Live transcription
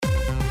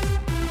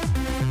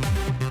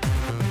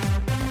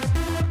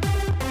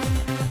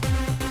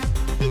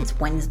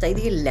Wednesday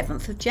the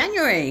 11th of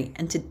January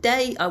and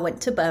today I went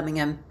to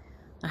Birmingham.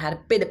 I had a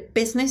bit of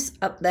business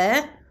up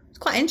there. It's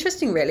quite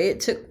interesting really.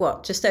 It took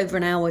just over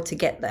an hour to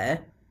get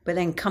there, but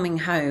then coming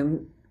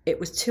home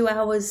it was 2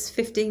 hours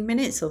 15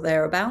 minutes or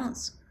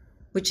thereabouts,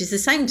 which is the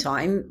same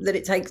time that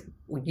it takes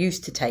or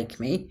used to take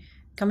me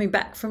coming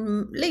back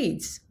from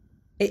Leeds.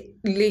 It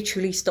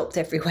literally stopped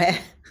everywhere.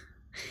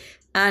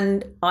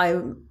 And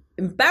I'm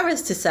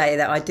embarrassed to say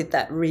that I did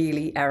that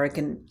really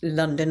arrogant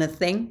Londoner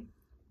thing.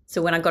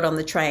 So when I got on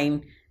the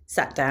train,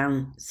 sat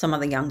down, some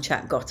other young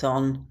chap got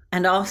on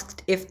and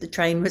asked if the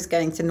train was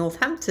going to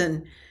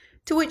Northampton,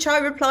 to which I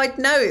replied,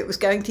 no, it was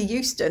going to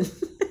Euston.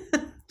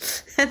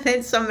 And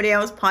then somebody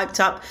else piped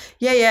up,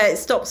 yeah, it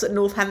stops at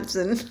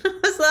Northampton. I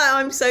was like,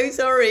 I'm so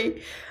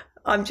sorry.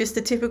 I'm just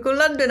a typical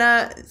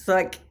Londoner. It's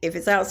like, if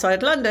it's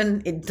outside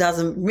London, it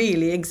doesn't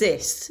really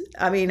exist.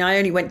 I mean, I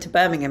only went to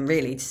Birmingham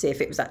really to see if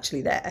it was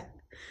actually there.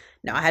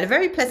 No, I had a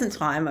very pleasant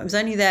time. I was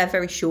only there a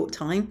very short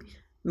time,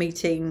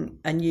 meeting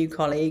a new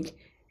colleague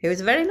who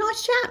was a very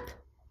nice chap.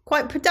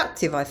 Quite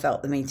productive, I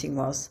felt the meeting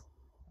was.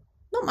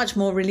 Not much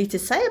more really to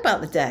say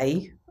about the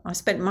day. I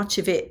spent much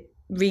of it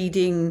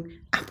reading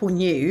Apple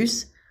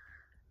News,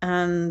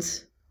 and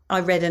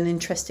I read an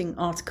interesting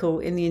article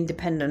in The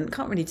Independent.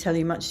 Can't really tell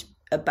you much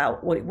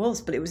about what it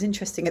was, but it was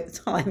interesting at the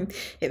time.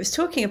 It was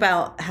talking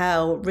about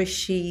how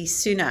Rishi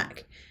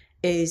Sunak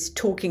is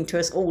talking to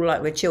us all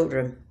like we're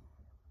children,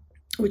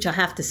 which I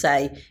have to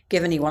say,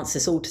 given he wants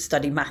us all to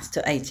study maths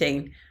to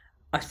 18,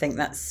 I think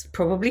that's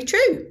probably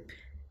true.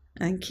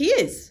 I think he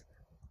is.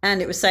 And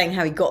it was saying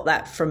how he got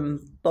that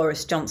from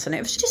Boris Johnson.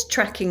 It was just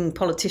tracking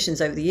politicians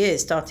over the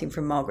years, starting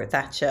from Margaret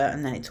Thatcher,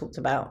 and then it talked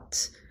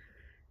about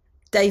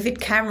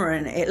David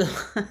Cameron.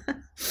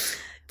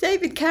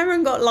 David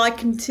Cameron got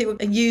likened to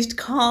a used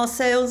car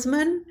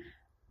salesman,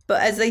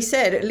 but as they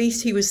said, at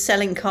least he was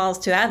selling cars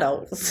to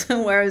adults,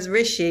 whereas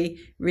Rishi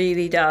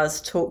really does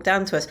talk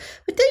down to us.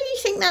 But don't you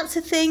think that's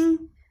a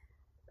thing?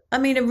 I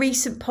mean, a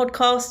recent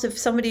podcast of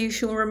somebody who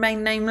shall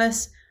remain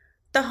nameless,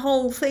 the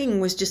whole thing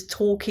was just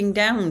talking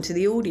down to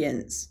the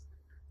audience.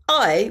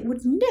 I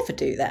would never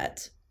do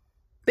that.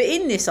 But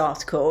in this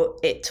article,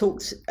 it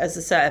talked, as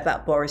I say,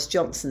 about Boris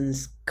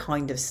Johnson's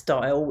kind of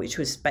style, which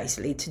was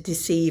basically to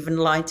deceive and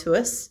lie to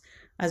us,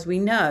 as we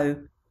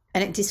know.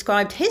 And it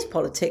described his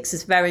politics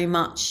as very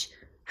much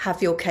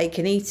have your cake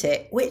and eat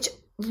it, which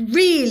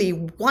really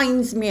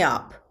winds me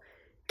up.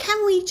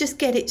 Can we just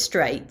get it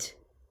straight?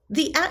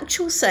 The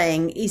actual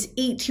saying is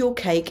eat your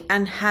cake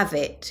and have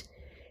it.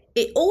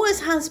 It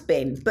always has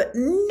been, but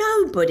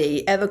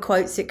nobody ever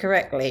quotes it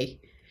correctly.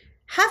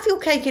 Have your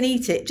cake and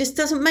eat it just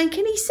doesn't make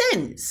any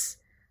sense.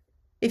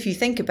 If you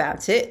think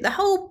about it, the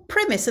whole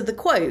premise of the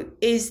quote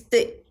is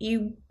that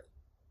you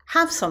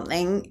have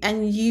something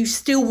and you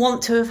still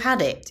want to have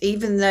had it,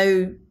 even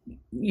though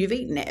you've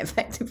eaten it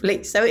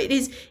effectively. So it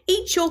is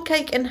eat your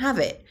cake and have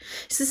it.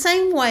 It's the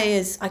same way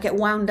as I get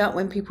wound up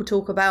when people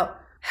talk about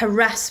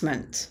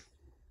harassment.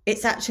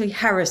 It's actually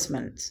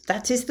harassment.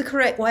 That is the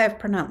correct way of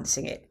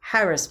pronouncing it.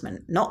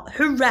 Harassment, not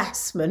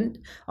harassment.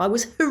 I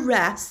was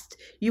harassed.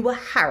 You were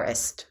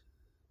harassed.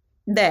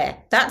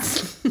 There,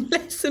 that's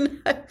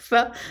lesson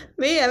over.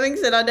 Me having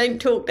said I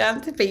don't talk down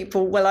to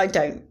people. Well, I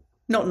don't.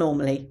 Not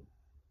normally.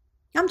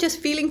 I'm just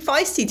feeling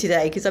feisty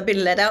today because I've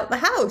been let out the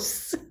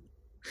house.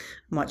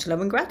 Much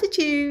love and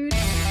gratitude.